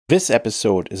This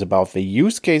episode is about the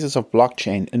use cases of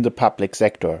blockchain in the public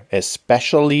sector,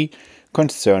 especially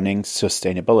concerning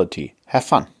sustainability. Have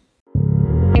fun.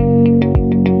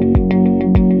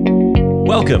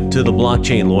 Welcome to The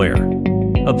Blockchain Lawyer,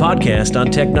 a podcast on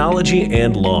technology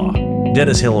and law.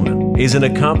 Dennis Hilleman is an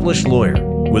accomplished lawyer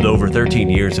with over 13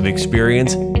 years of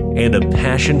experience and a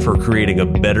passion for creating a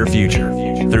better future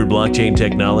through blockchain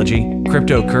technology,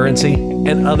 cryptocurrency,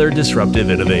 and other disruptive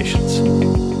innovations.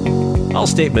 All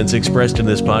statements expressed in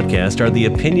this podcast are the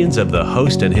opinions of the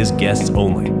host and his guests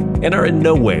only and are in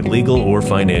no way legal or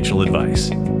financial advice.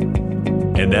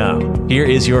 And now, here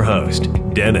is your host,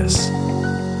 Dennis.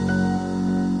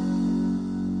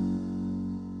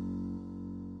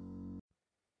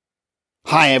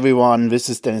 Hi everyone, this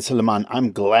is Dennis Hilleman.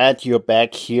 I'm glad you're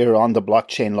back here on the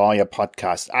Blockchain Lawyer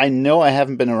podcast. I know I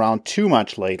haven't been around too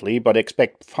much lately, but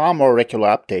expect far more regular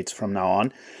updates from now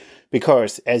on.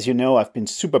 Because, as you know, I've been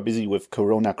super busy with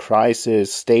Corona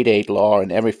crisis, state aid law,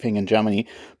 and everything in Germany.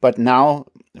 But now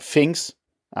things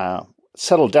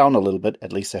settle down a little bit,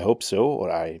 at least I hope so,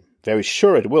 or I'm very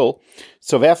sure it will.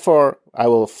 So therefore, I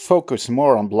will focus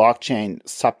more on blockchain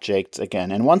subjects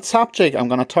again. And one subject I'm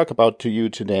going to talk about to you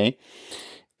today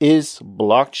is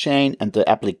blockchain and the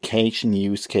application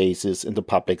use cases in the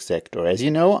public sector. As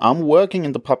you know, I'm working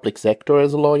in the public sector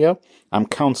as a lawyer. I'm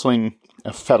counseling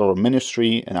a federal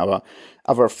ministry and our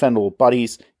other federal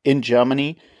bodies in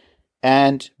Germany.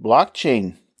 And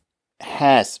blockchain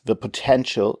has the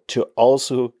potential to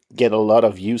also get a lot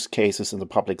of use cases in the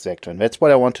public sector. And that's what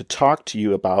I want to talk to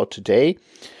you about today.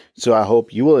 So I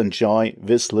hope you will enjoy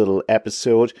this little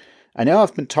episode. I know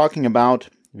I've been talking about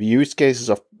the use cases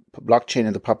of blockchain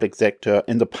in the public sector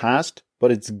in the past,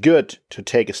 but it's good to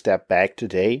take a step back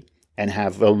today and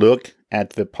have a look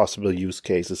at the possible use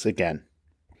cases again.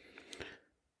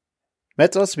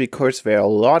 That's also because there are a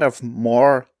lot of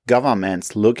more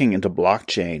governments looking into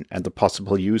blockchain and the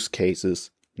possible use cases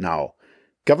now.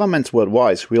 Governments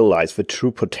worldwide realize the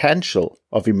true potential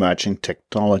of emerging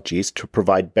technologies to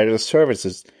provide better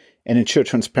services and ensure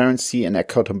transparency and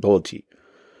accountability.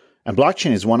 And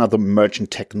blockchain is one of the emerging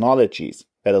technologies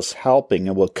that is helping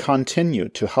and will continue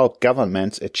to help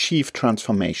governments achieve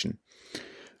transformation.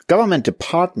 Government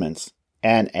departments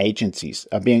and agencies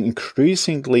are being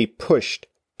increasingly pushed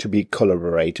to be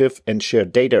collaborative and share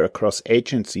data across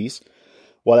agencies,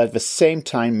 while at the same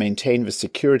time maintain the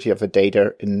security of the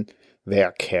data in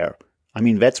their care. I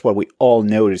mean, that's what we all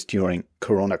noticed during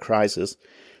Corona crisis.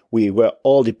 We were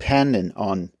all dependent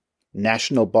on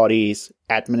national bodies,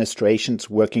 administrations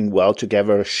working well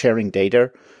together, sharing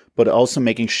data, but also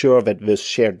making sure that this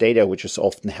shared data, which is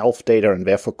often health data and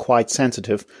therefore quite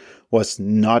sensitive, was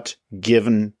not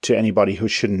given to anybody who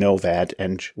should know that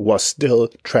and was still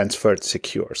transferred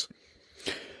secure.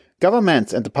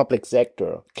 Governments and the public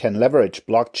sector can leverage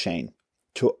blockchain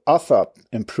to offer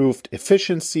improved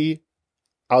efficiency,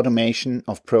 automation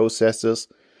of processes,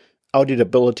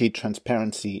 auditability,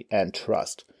 transparency, and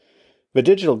trust. The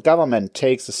digital government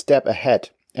takes a step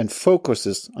ahead and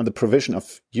focuses on the provision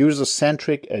of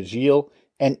user-centric, agile,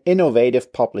 and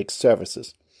innovative public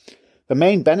services. The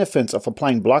main benefits of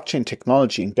applying blockchain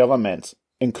technology in governments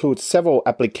include several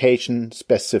application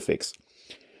specifics: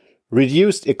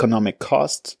 reduced economic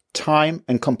costs, time,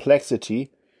 and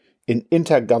complexity in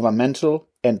intergovernmental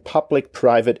and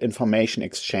public-private information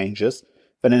exchanges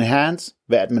that enhance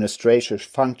the administrative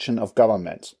function of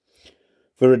governments,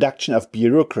 the reduction of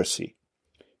bureaucracy,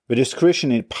 the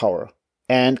discretionary power,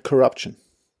 and corruption.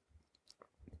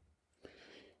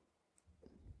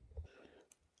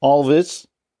 All this,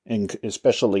 and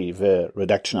especially the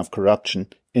reduction of corruption,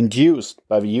 induced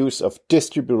by the use of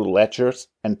distributed ledgers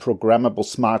and programmable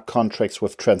smart contracts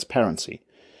with transparency.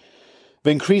 The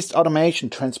increased automation,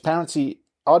 transparency,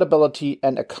 auditability,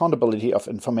 and accountability of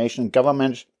information in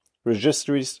government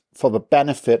registries for the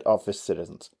benefit of the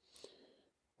citizens.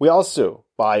 We also,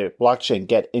 by blockchain,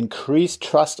 get increased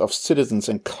trust of citizens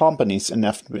and companies in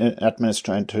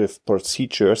administrative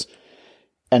procedures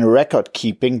and record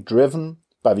keeping driven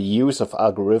by the use of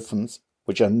algorithms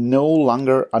which are no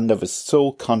longer under the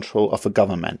sole control of the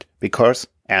government. Because,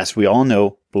 as we all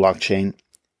know, blockchain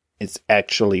is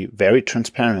actually very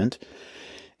transparent,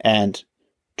 and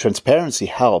transparency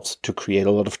helps to create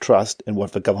a lot of trust in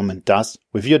what the government does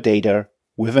with your data,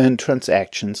 within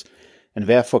transactions, and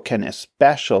therefore can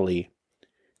especially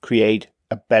create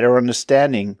a better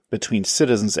understanding between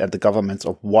citizens and the governments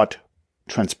of what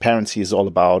transparency is all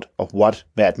about, of what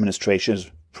the administration's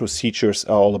procedures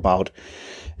are all about,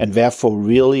 and therefore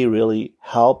really, really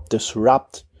help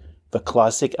disrupt the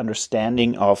classic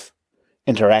understanding of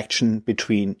interaction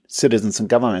between citizens and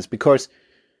governments. Because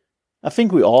I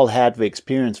think we all had the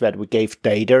experience that we gave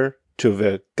data to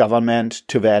the government,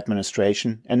 to the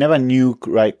administration, and never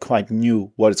quite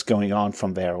knew what is going on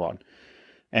from there on.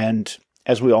 And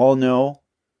as we all know,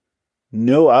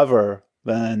 no other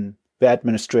than the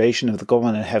administration of the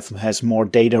government has more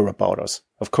data about us.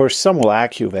 Of course, some will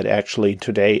argue that actually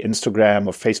today Instagram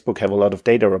or Facebook have a lot of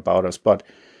data about us, but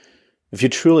if you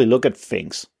truly look at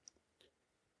things,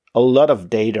 a lot of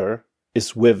data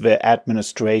is with the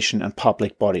administration and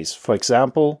public bodies. For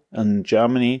example, in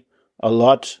Germany, a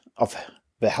lot of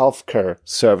the healthcare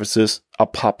services are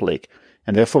public,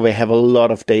 and therefore they have a lot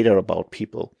of data about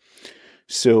people.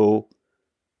 So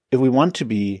if we want to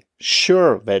be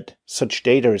sure that such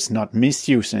data is not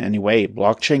misused in any way,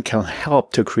 blockchain can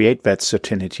help to create that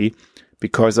certainty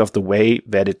because of the way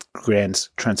that it grants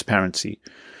transparency.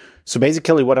 So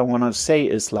basically what I want to say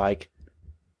is, like,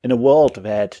 in a world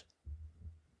that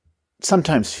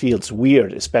sometimes feels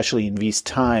weird, especially in these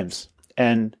times,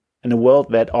 and in a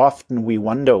world that often we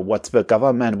wonder what's the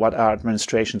government, what our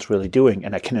administrations really doing,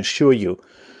 and I can assure you,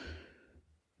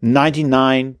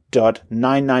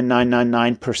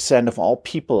 99.99999% of all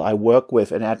people I work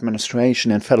with in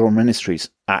administration and federal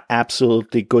ministries are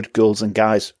absolutely good girls and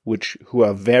guys who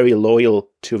are very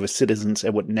loyal to the citizens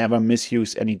and would never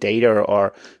misuse any data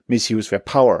or misuse their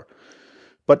power.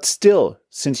 But still,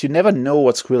 since you never know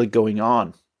what's really going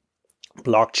on,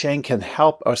 blockchain can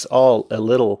help us all a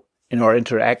little in our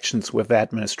interactions with the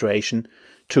administration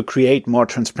to create more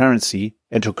transparency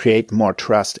and to create more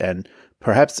trust. And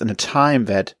perhaps in a time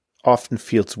that often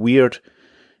feels weird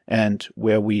and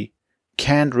where we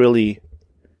can't really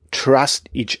trust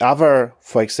each other,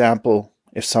 for example,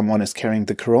 if someone is carrying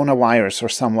the coronavirus or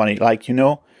somebody,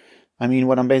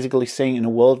 what I'm basically saying, in a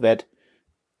world that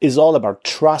is all about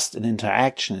trust and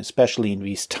interaction, especially in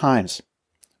these times,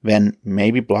 then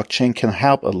maybe blockchain can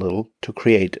help a little to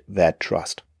create that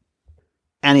trust.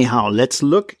 Anyhow, let's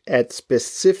look at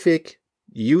specific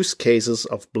use cases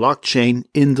of blockchain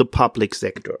in the public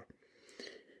sector.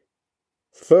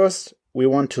 First, we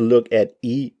want to look at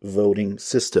e-voting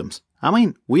systems.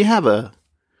 We have a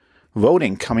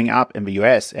voting coming up in the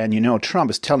US, and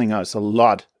Trump is telling us a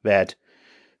lot that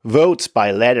votes by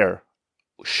letter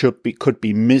could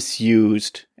be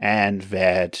misused and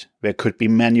that there could be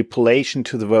manipulation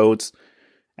to the votes.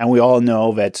 And we all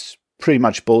know that's pretty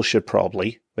much bullshit,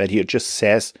 probably, that he just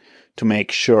says to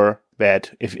make sure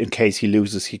that if in case he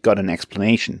loses, he got an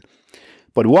explanation.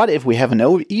 But what if we have an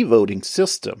e-voting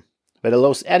system that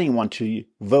allows anyone to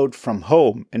vote from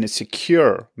home in a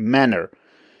secure manner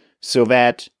so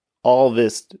that all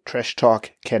this trash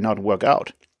talk cannot work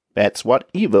out? That's what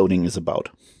e-voting is about.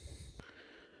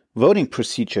 Voting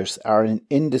procedures are an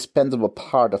indispensable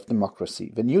part of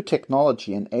democracy. The new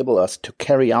technology enables us to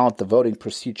carry out the voting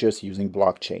procedures using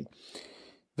blockchain.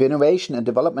 The Innovation and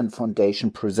Development Foundation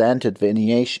presented the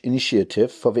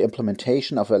initiative for the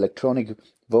implementation of the electronic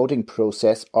voting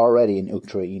process already in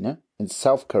Ukraine, in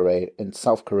South Korea.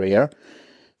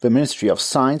 The Ministry of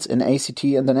Science and ACT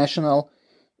and the National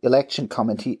Election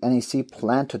Committee, NEC,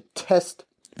 plan to test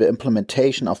the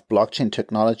implementation of blockchain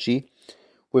technology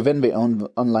within the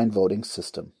online voting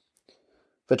system.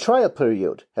 The trial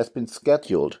period has been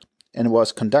scheduled and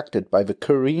was conducted by the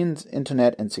Korean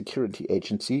Internet and Security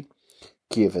Agency,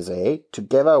 KFSA,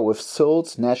 together with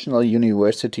Seoul's National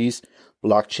University's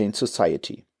Blockchain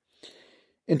Society.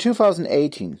 In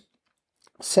 2018,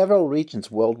 several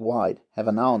regions worldwide have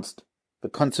announced the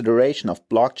consideration of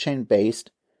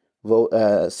blockchain-based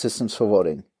systems for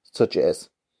voting, such as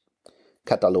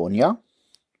Catalonia,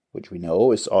 which we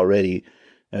know is already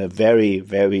a very,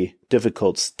 very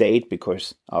difficult state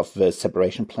because of the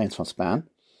separation plans from Spain,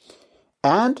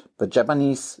 and the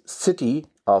Japanese city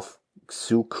of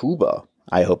Tsukuba.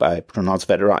 I hope I pronounced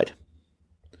that right.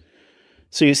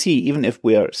 So you see, even if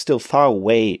we are still far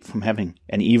away from having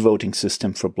an e-voting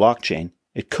system for blockchain,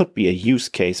 it could be a use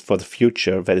case for the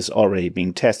future that is already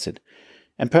being tested.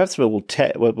 And perhaps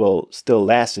it will still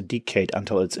last a decade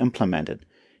until it's implemented.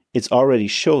 It already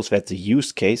shows that the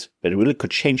use case that really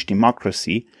could change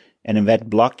democracy, and in that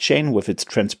blockchain with its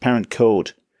transparent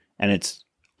code and its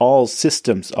all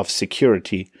systems of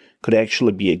security could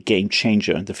actually be a game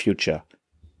changer in the future.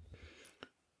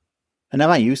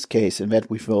 Another use case in that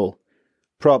we will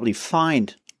probably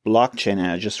find blockchain, and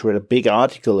I just read a big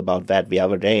article about that the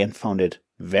other day and found it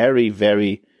very,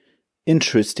 very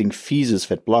interesting thesis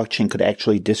that blockchain could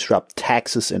actually disrupt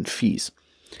taxes and fees.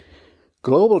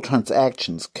 Global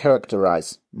transactions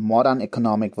characterize modern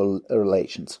economic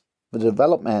relations. The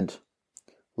development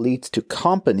leads to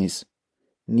companies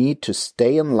need to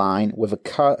stay in line with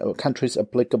a country's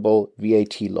applicable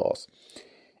VAT laws.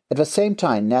 At the same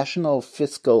time, national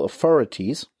fiscal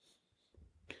authorities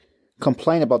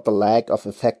complain about the lack of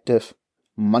effective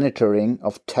monitoring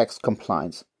of tax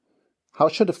compliance. How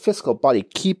should a fiscal body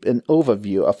keep an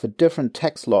overview of the different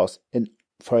tax laws in,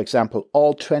 for example,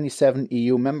 all 27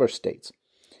 EU member states?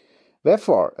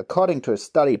 Therefore, according to a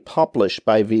study published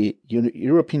by the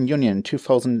European Union in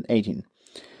 2018,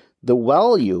 the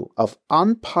value of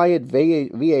unpaid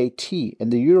VAT in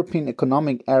the European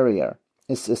Economic Area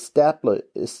is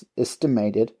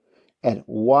estimated at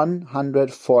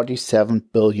 147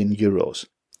 billion euros.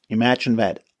 Imagine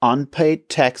that, unpaid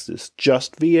taxes,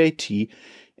 just VAT,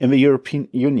 in the European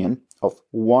Union of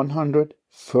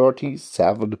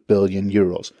 137 billion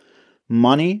euros.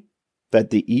 Money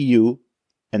that the EU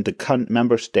and the current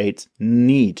member states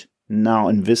need now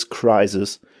in this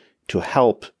crisis to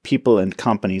help people and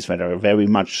companies that are very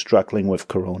much struggling with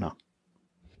Corona.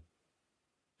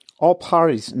 All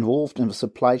parties involved in the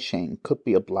supply chain could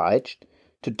be obliged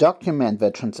to document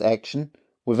their transaction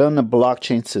within a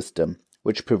blockchain system,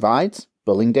 which provides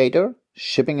billing data,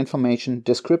 shipping information,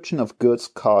 description of goods,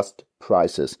 cost,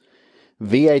 prices,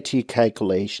 VAT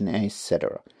calculation,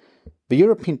 etc. The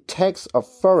European tax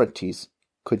authorities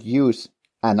could use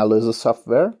analysis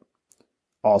software,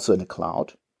 also in the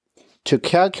cloud, to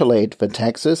calculate the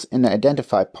taxes and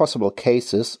identify possible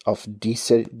cases of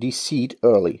deceit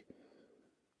early.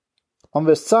 On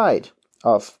the side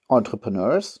of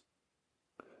entrepreneurs,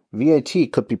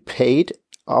 VAT could be paid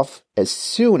off as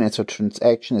soon as a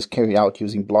transaction is carried out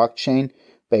using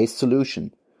blockchain-based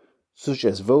solution, such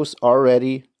as those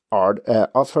already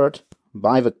offered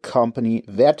by the company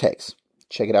Vertex.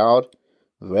 Check it out,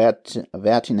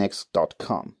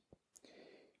 vertinex.com.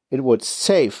 It would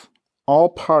save all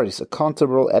parties a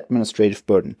considerable administrative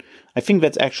burden. I think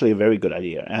that's actually a very good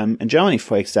idea. In Germany,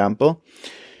 for example,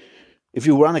 if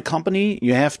you run a company,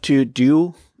 you have to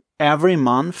do every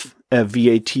month a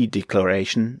VAT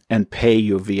declaration and pay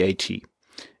your VAT.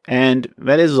 And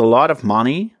that is a lot of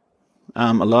money,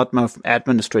 a lot of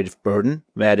administrative burden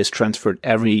that is transferred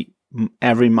every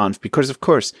month, because of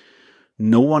course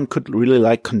no one could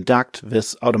really conduct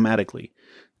this automatically.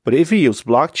 But if we use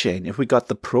blockchain, if we got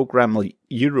the programmable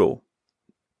euro,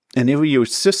 and if we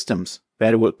use systems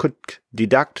that could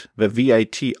deduct the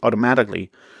VAT automatically,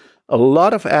 a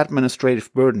lot of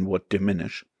administrative burden would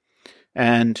diminish.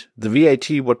 And the VAT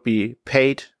would be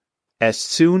paid as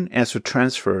soon as the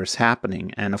transfer is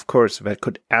happening. And of course, that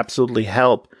could absolutely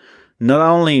help not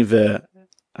only the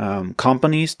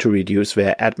companies to reduce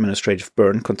their administrative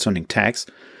burden concerning tax,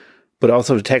 but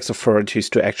also the tax authorities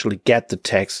to actually get the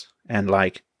tax and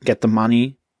get the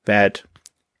money that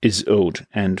is owed.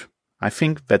 And I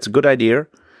think that's a good idea.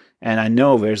 And I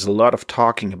know there's a lot of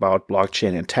talking about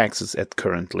blockchain and taxes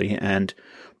currently. And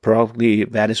probably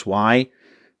that is why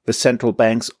the central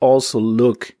banks also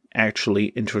look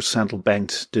actually into central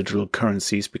banked digital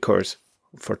currencies, because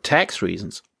for tax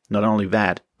reasons, not only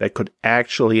that could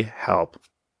actually help.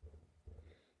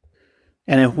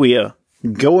 And if we are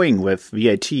going with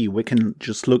VAT, we can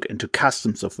just look into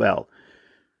customs as well.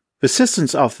 The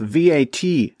systems of VAT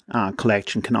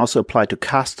collection can also apply to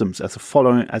customs as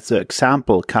the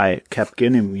example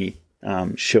Capgemini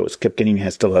shows. Capgemini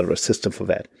has developed a system for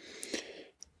that.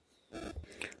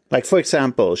 For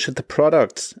example, should the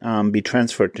products be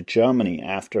transferred to Germany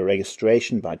after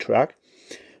registration by truck,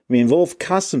 the involved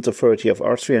customs authority of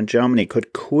Austria and Germany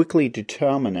could quickly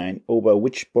determine over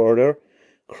which border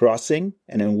crossing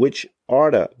and in which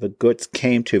order the goods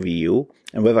came to the EU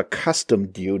and whether custom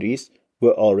duties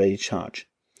were already charged.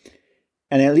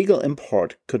 An illegal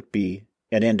import could be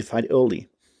identified early.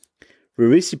 The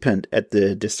recipient at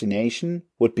the destination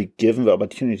would be given the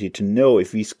opportunity to know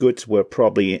if these goods were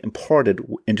probably imported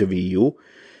into the EU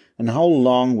and how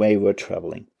long they were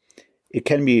traveling. It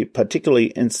can be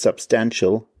particularly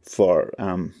insubstantial for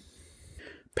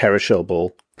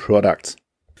perishable products.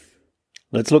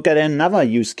 Let's look at another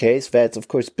use case. That's, of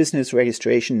course, business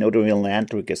registration, notary and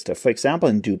land register. For example,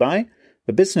 in Dubai,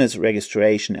 the business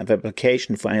registration and the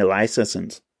application for any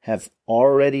licenses have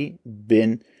already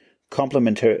been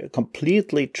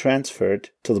completely transferred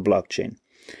to the blockchain.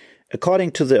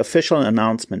 According to the official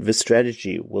announcement, this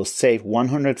strategy will save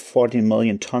 140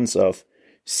 million tons of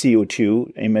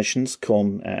CO2 emissions,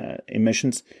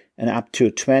 and up to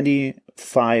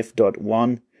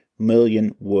 25.1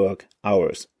 million work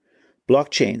hours.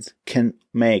 Blockchains can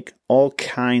make all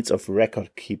kinds of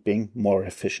record keeping more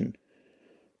efficient.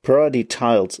 Priority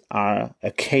tiles are a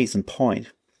case in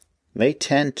point. They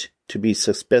tend to be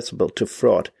susceptible to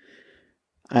fraud,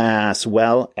 as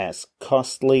well as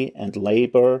costly and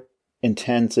labor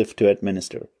intensive to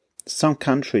administer. Some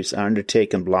countries are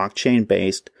undertaking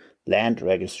blockchain-based land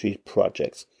registry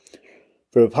projects.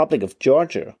 The Republic of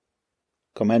Georgia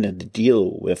commented a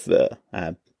deal with the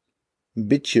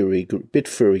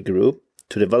Bitfury Group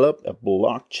to develop a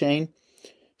blockchain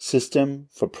system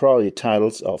for property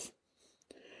titles of.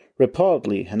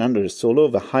 Reportedly, Hernando de Soto,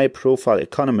 the high-profile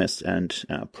economist and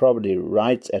property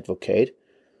rights advocate,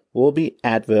 will be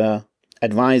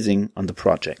advising on the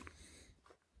project.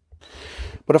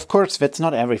 But of course, that's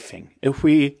not everything. If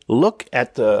we look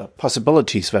at the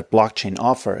possibilities that blockchain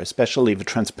offer, especially the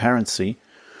transparency,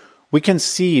 we can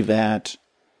see that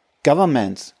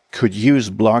governments could use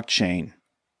blockchain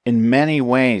in many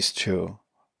ways to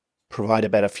provide a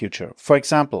better future. For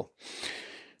example,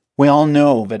 we all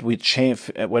know that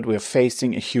we're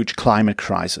facing a huge climate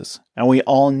crisis, and we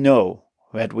all know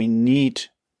that we need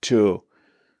to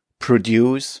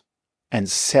produce and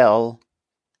sell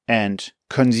and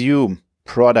consume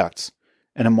products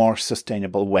in a more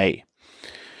sustainable way.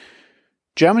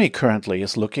 Germany currently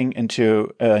is looking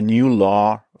into a new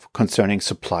law concerning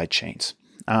supply chains.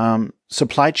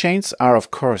 Supply chains are,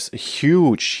 of course, a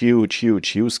huge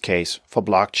use case for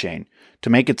blockchain. To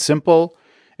make it simple,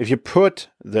 if you put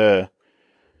the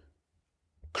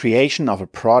creation of a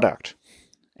product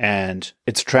and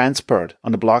it's transferred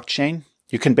on the blockchain,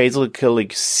 you can basically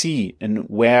see in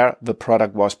where the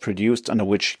product was produced, under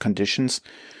which conditions,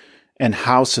 and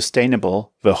how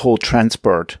sustainable the whole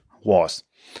transport was.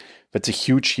 That's a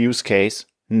huge use case,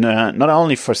 not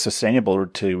only for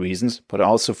sustainability reasons, but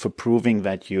also for proving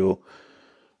that you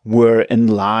were in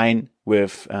line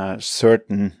with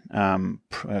certain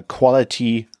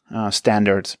quality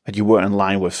standards, that you were in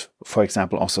line with, for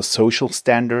example, also social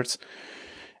standards.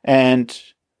 And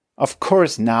of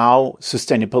course, now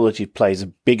sustainability plays a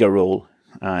bigger role,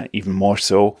 even more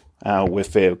so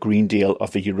with the Green Deal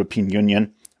of the European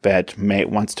Union that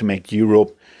wants to make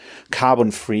Europe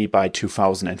carbon-free by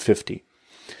 2050.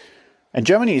 And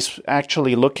Germany is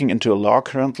actually looking into a law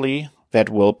currently that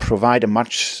will provide a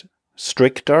much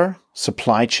stricter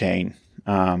supply chain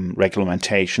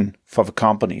regulation for the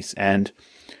companies, and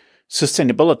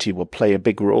sustainability will play a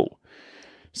big role.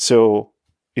 So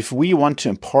if we want to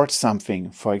import something,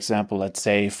 for example, let's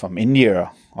say from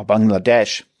India or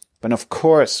Bangladesh, then of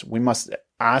course we must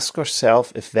ask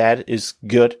ourselves if that is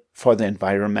good for the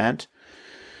environment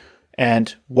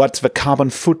and what's the carbon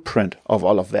footprint of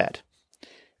all of that.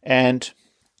 And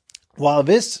while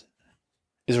this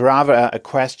is rather a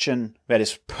question that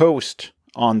is posed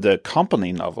on the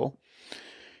company level,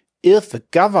 if the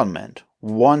government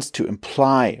wants to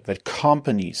imply that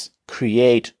companies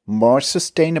create more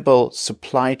sustainable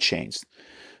supply chains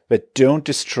that don't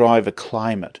destroy the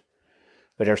climate,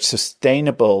 that are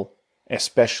sustainable,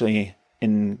 especially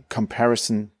in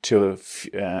comparison to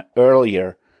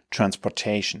earlier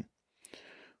transportation,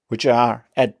 which are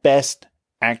at best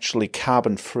actually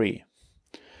carbon-free,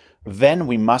 then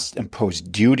we must impose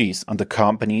duties on the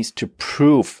companies to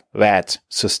prove that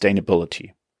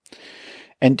sustainability.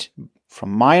 And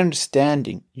from my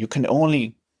understanding, you can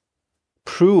only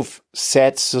prove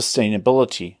said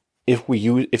sustainability if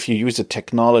you use a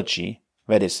technology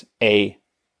that is A,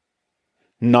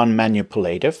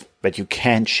 non-manipulative, that you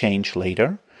can change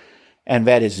later, and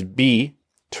that is B,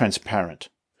 transparent.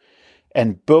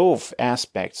 And both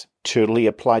aspects totally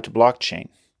apply to blockchain.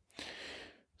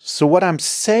 So what I'm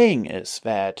saying is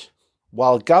that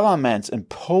while governments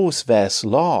impose this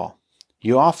law,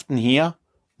 you often hear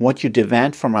what you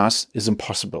demand from us is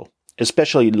impossible.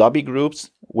 Especially lobby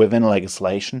groups within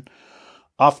legislation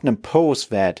often impose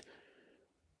that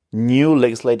new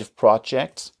legislative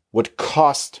projects would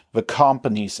cost the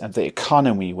companies and the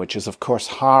economy, which is of course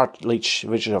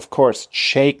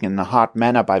shaken in a hard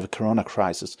manner by the corona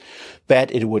crisis,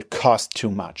 that it would cost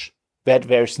too much. That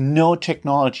there's no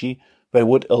technology that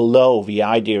would allow the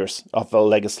ideas of the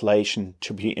legislation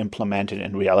to be implemented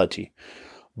in reality.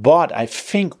 But I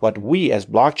think what we as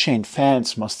blockchain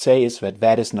fans must say is that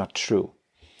that is not true.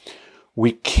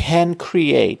 We can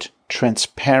create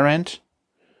transparent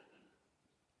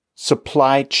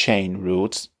supply chain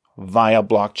routes via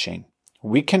blockchain.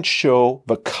 We can show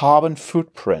the carbon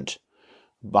footprint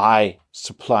by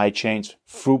supply chains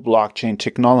through blockchain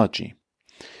technology.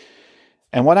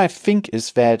 And what I think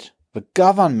is that the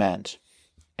government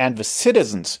and the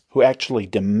citizens who actually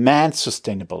demand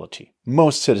sustainability,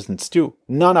 most citizens do.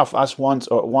 None of us want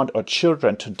our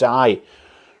children to die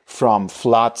from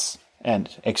floods and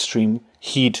extreme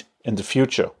heat in the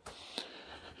future.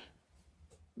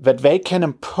 That they can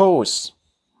impose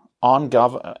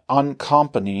on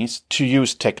companies to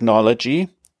use technology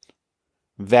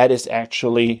that is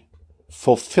actually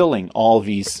fulfilling all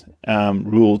these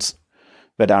rules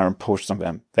that are imposed on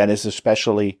them. That is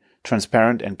especially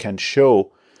transparent and can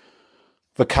show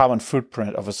the carbon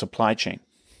footprint of a supply chain.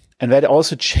 And that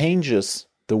also changes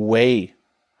the way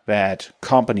that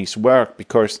companies work,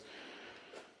 because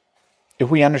if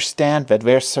we understand that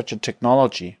there's such a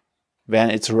technology,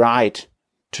 then it's right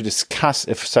to discuss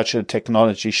if such a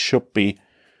technology should be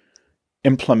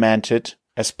implemented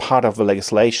as part of the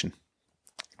legislation.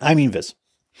 I mean this.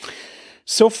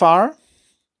 So far,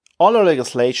 all our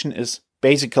legislation is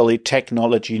basically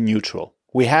technology neutral.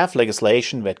 We have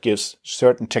legislation that gives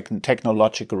certain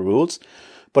technological rules,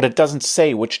 but it doesn't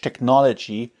say which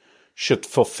technology should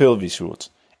fulfill these rules.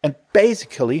 And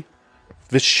basically,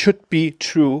 this should be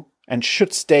true and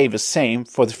should stay the same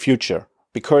for the future,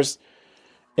 because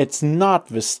it's not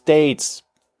the state's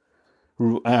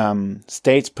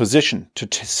position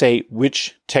to say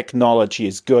which technology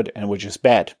is good and which is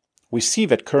bad. We see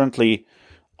that currently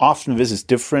often this is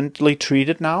differently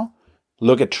treated now.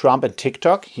 Look at Trump and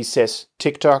TikTok. He says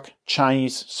TikTok,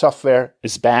 Chinese software,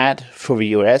 is bad for the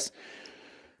US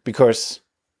because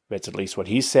that's at least what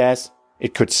he says.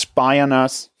 It could spy on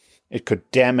us. It could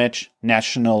damage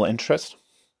national interest.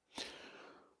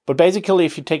 But basically,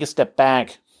 if you take a step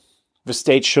back, the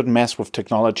state shouldn't mess with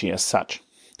technology as such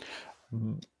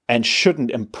and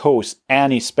shouldn't impose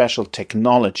any special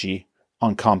technology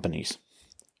on companies.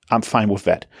 I'm fine with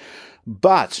that.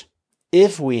 But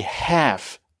if we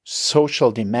have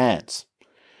social demands,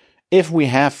 if we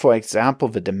have, for example,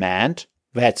 the demand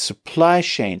that supply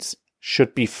chains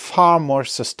should be far more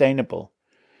sustainable,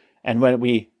 and when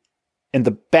we, in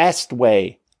the best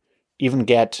way, even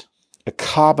get a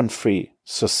carbon-free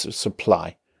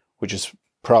supply, which is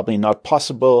probably not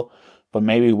possible, but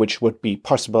maybe which would be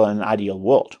possible in an ideal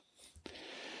world,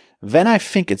 then I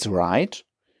think it's right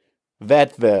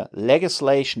that the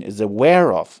legislation is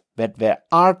aware of that there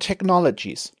are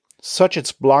technologies such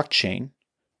as blockchain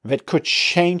that could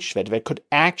change that could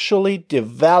actually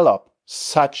develop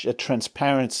such a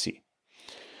transparency.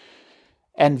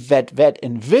 And that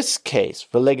in this case,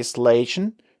 the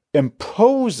legislation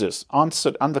imposes on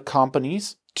the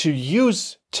companies to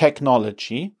use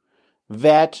technology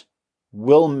that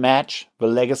will match the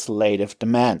legislative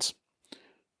demands.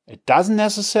 It doesn't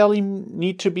necessarily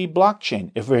need to be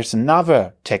blockchain. If there's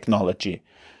another technology,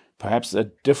 perhaps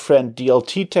a different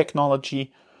DLT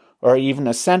technology or even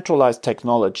a centralized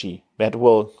technology that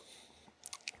will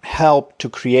help to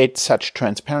create such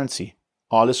transparency,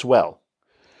 all is well.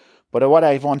 But what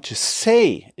I want to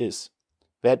say is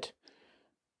that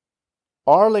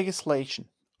our legislation,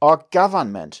 our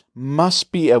government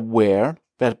must be aware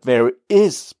that there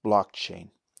is blockchain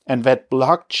and that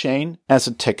blockchain as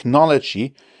a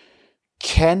technology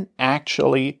can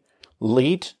actually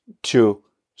lead to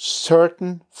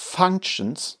certain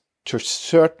functions, to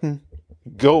certain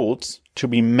goals to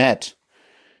be met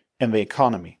in the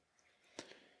economy.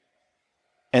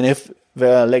 And if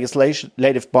the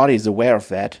legislative body is aware of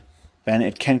that, then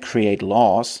it can create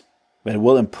laws that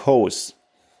will impose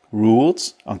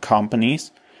rules on companies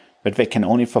that they can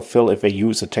only fulfill if they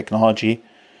use a technology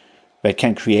that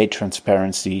can create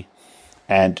transparency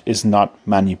and is not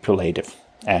manipulative.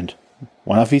 And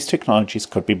one of these technologies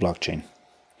could be blockchain.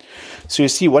 So you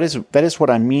see, that is what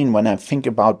I mean when I think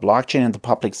about blockchain in the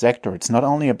public sector. It's not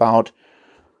only about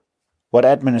what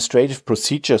administrative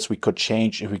procedures we could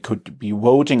change, if we could be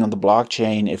voting on the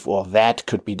blockchain, if all that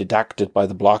could be deducted by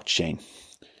the blockchain.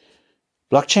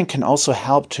 Blockchain can also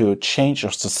help to change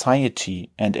our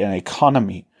society and an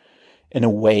economy in a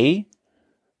way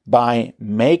by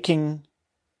making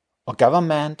our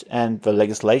government and the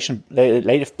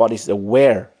legislative bodies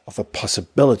aware of the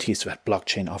possibilities that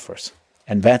blockchain offers.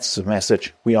 And that's the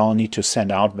message we all need to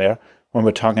send out there when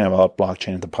we're talking about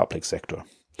blockchain in the public sector.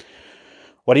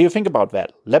 What do you think about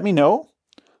that? Let me know.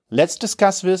 Let's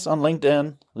discuss this on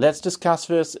LinkedIn. Let's discuss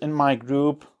this in my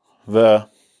group, the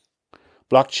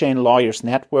Blockchain Lawyers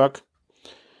Network.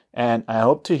 And I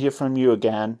hope to hear from you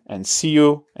again and see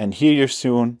you and hear you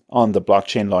soon on the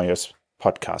Blockchain Lawyers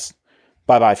podcast.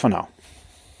 Bye-bye for now.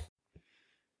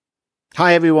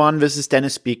 Hi everyone, this is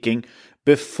Dennis speaking.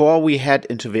 Before we head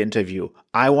into the interview,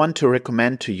 I want to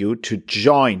recommend to you to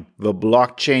join the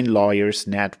Blockchain Lawyers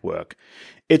Network.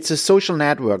 It's a social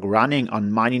network running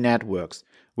on Mighty Networks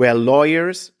where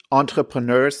lawyers,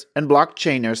 entrepreneurs, and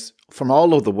blockchainers from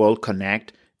all over the world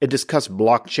connect and discuss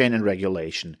blockchain and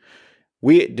regulation.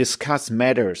 We discuss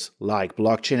matters like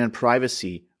blockchain and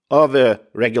privacy or the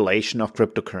regulation of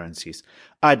cryptocurrencies.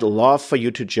 I'd love for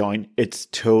you to join. It's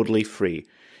totally free.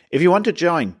 If you want to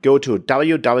join, go to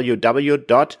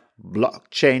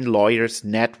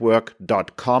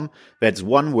www.blockchainlawyersnetwork.com. That's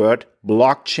one word,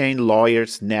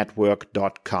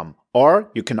 blockchainlawyersnetwork.com. Or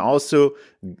you can also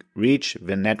reach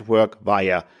the network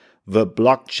via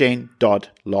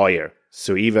theblockchain.lawyer.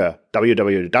 So either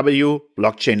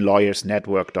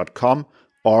www.blockchainlawyersnetwork.com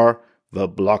or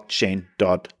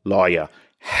theblockchain.lawyer.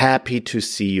 Happy to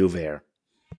see you there.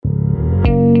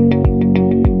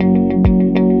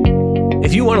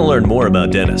 If you want to learn more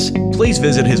about Dennis, please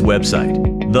visit his website,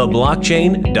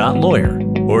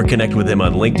 theblockchain.lawyer, or connect with him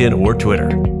on LinkedIn or Twitter.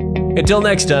 Until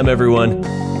next time, everyone.